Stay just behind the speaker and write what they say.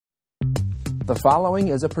The following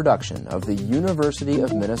is a production of the University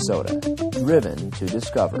of Minnesota, driven to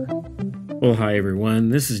discover. Well, hi everyone.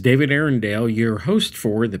 This is David Arundel, your host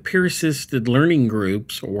for the Peer Assisted Learning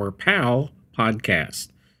Groups, or PAL,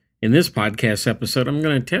 podcast. In this podcast episode, I'm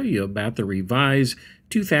going to tell you about the revised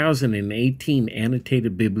 2018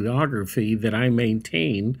 Annotated Bibliography that I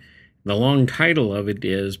maintain. The long title of it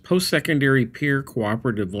is Post-Secondary Peer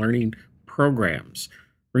Cooperative Learning Programs.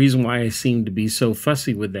 The reason why I seem to be so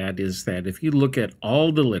fussy with that is that if you look at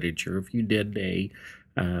all the literature, if you did a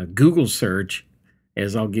Google search,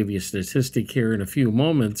 as I'll give you a statistic here in a few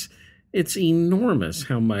moments, it's enormous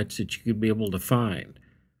how much that you could be able to find.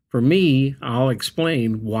 For me, I'll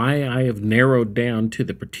explain why I have narrowed down to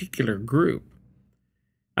the particular group.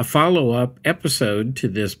 A follow-up episode to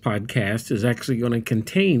this podcast is actually going to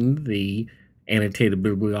contain the annotated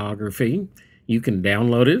bibliography. You can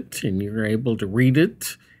download it and you're able to read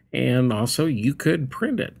it, and also you could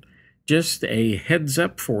print it. Just a heads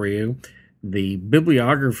up for you, the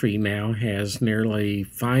bibliography now has nearly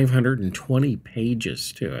 520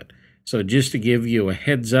 pages to it. So just to give you a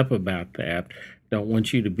heads up about that, don't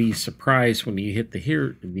want you to be surprised when you hit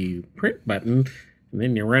the print button and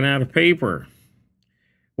then you run out of paper.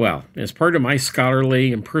 Well, as part of my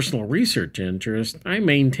scholarly and personal research interest, I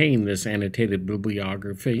maintain this annotated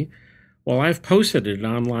bibliography. While I've posted it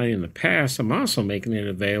online in the past, I'm also making it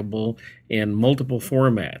available in multiple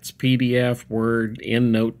formats, PDF, Word,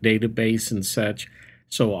 EndNote database, and such.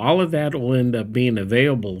 So all of that will end up being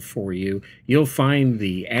available for you. You'll find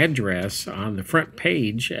the address on the front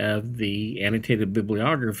page of the annotated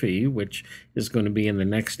bibliography, which is going to be in the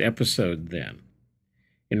next episode then.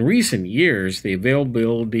 In recent years, the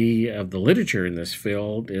availability of the literature in this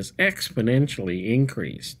field is exponentially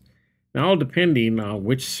increased. Now, all depending on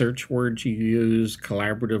which search words you use,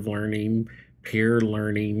 collaborative learning, peer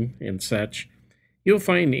learning, and such, you'll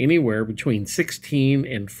find anywhere between 16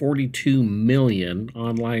 and 42 million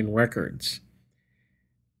online records.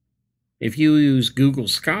 If you use Google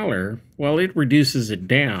Scholar, well, it reduces it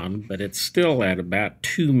down, but it's still at about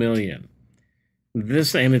 2 million.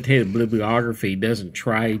 This annotated bibliography doesn't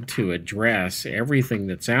try to address everything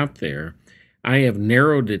that's out there. I have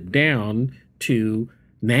narrowed it down to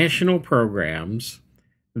national programs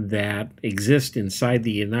that exist inside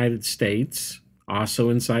the United States,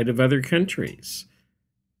 also inside of other countries.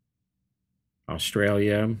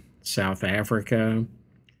 Australia, South Africa,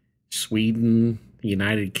 Sweden, the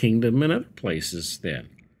United Kingdom, and other places then.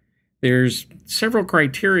 There's several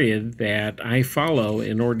criteria that I follow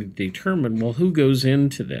in order to determine, well, who goes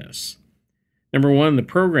into this? Number one, the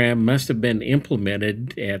program must have been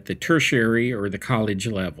implemented at the tertiary or the college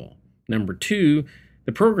level. Number two,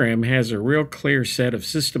 the program has a real clear set of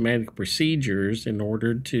systematic procedures in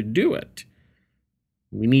order to do it.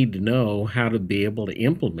 We need to know how to be able to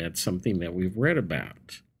implement something that we've read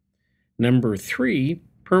about. Number three,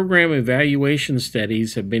 program evaluation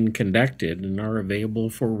studies have been conducted and are available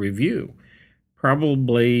for review.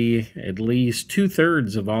 Probably at least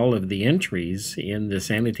 2/3 of all of the entries in this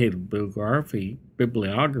annotated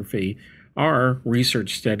bibliography are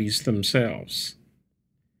research studies themselves.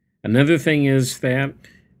 Another thing is that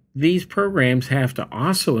these programs have to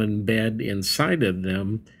also embed inside of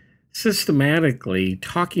them systematically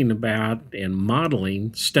talking about and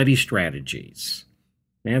modeling study strategies.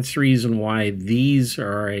 That's the reason why these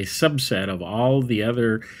are a subset of all the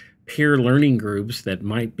other peer learning groups that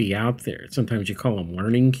might be out there. Sometimes you call them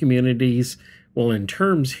learning communities. Well, in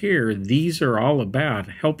terms here, these are all about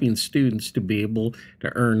helping students to be able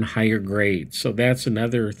to earn higher grades. So that's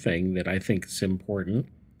another thing that I think is important.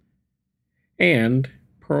 And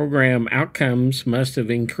program outcomes must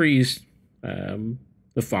have increased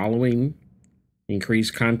the following: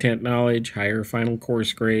 increased content knowledge, higher final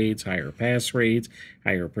course grades, higher pass rates,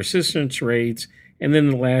 higher persistence rates, and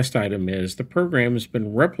then the last item is the program has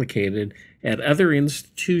been replicated at other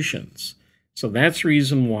institutions. So that's the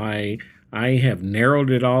reason why I have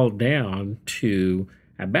narrowed it all down to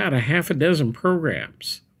about a half a dozen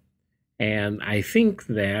programs. And I think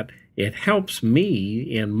that it helps me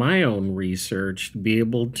in my own research to be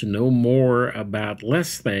able to know more about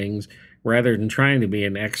less things rather than trying to be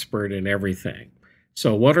an expert in everything.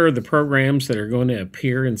 So what are the programs that are going to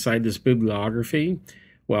appear inside this bibliography?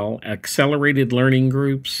 Well, accelerated learning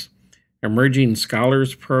groups, emerging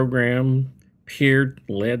scholars program,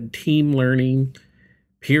 peer-led team learning,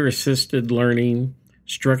 peer-assisted learning,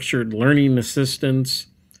 structured learning assistance,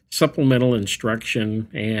 supplemental instruction,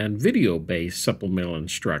 and video-based supplemental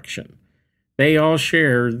instruction. They all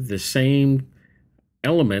share the same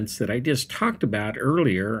elements that I just talked about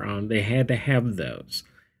earlier on. They had to have those.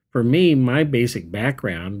 For me, my basic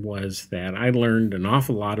background was that I learned an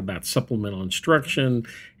awful lot about supplemental instruction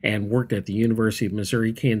and worked at the University of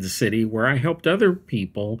Missouri, Kansas City, where I helped other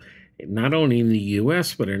people, not only in the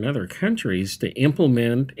US, but in other countries, to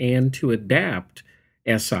implement and to adapt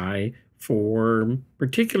SI for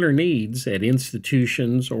particular needs at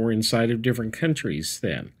institutions or inside of different countries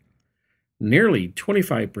then. Nearly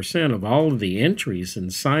 25% of all of the entries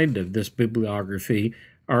inside of this bibliography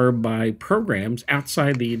are by programs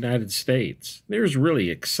outside the United States. There's really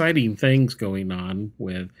exciting things going on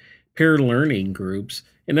with peer learning groups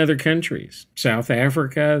in other countries. South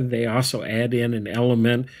Africa, they also add in an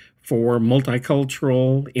element for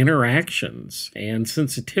multicultural interactions and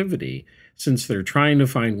sensitivity, since they're trying to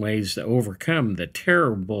find ways to overcome the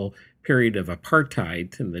terrible period of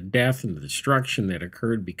apartheid and the death and the destruction that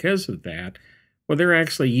occurred because of that. Well, they're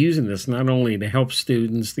actually using this not only to help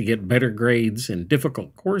students to get better grades in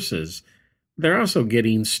difficult courses, they're also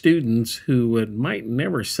getting students who might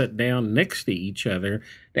never sit down next to each other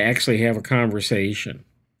to actually have a conversation.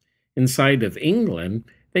 Inside of England,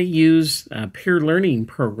 they use peer learning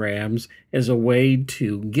programs as a way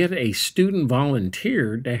to get a student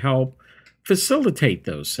volunteer to help facilitate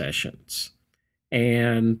those sessions.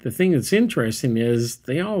 And the thing that's interesting is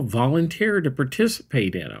they all volunteer to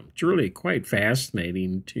participate in them. It's really quite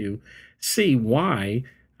fascinating to see why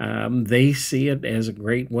they see it as a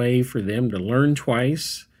great way for them to learn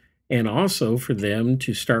twice and also for them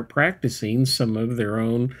to start practicing some of their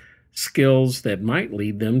own skills that might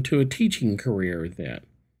lead them to a teaching career then.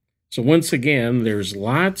 So once again, there's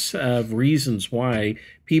lots of reasons why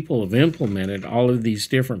people have implemented all of these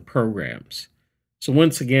different programs. So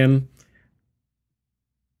once again,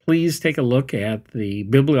 please take a look at the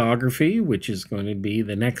bibliography, which is going to be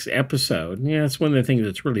the next episode. Yeah, it's one of the things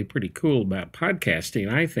that's really pretty cool about podcasting,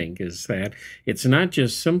 I think, is that it's not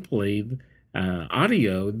just simply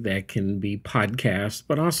audio that can be podcast,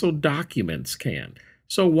 but also documents can.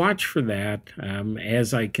 So watch for that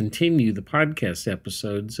as I continue the podcast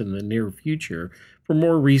episodes in the near future for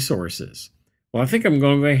more resources. Well, I think I'm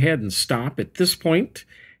going to go ahead and stop at this point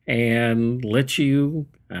and let you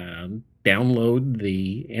download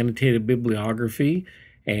the annotated bibliography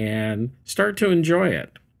and start to enjoy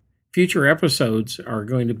it. Future episodes are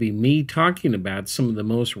going to be me talking about some of the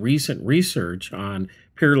most recent research on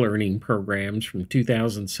peer learning programs from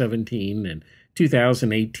 2017 and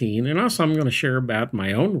 2018. And also I'm going to share about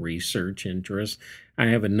my own research interests. I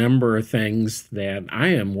have a number of things that I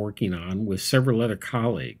am working on with several other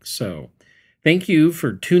colleagues. So thank you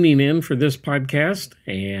for tuning in for this podcast,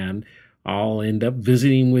 and I'll end up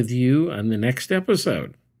visiting with you on the next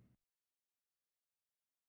episode.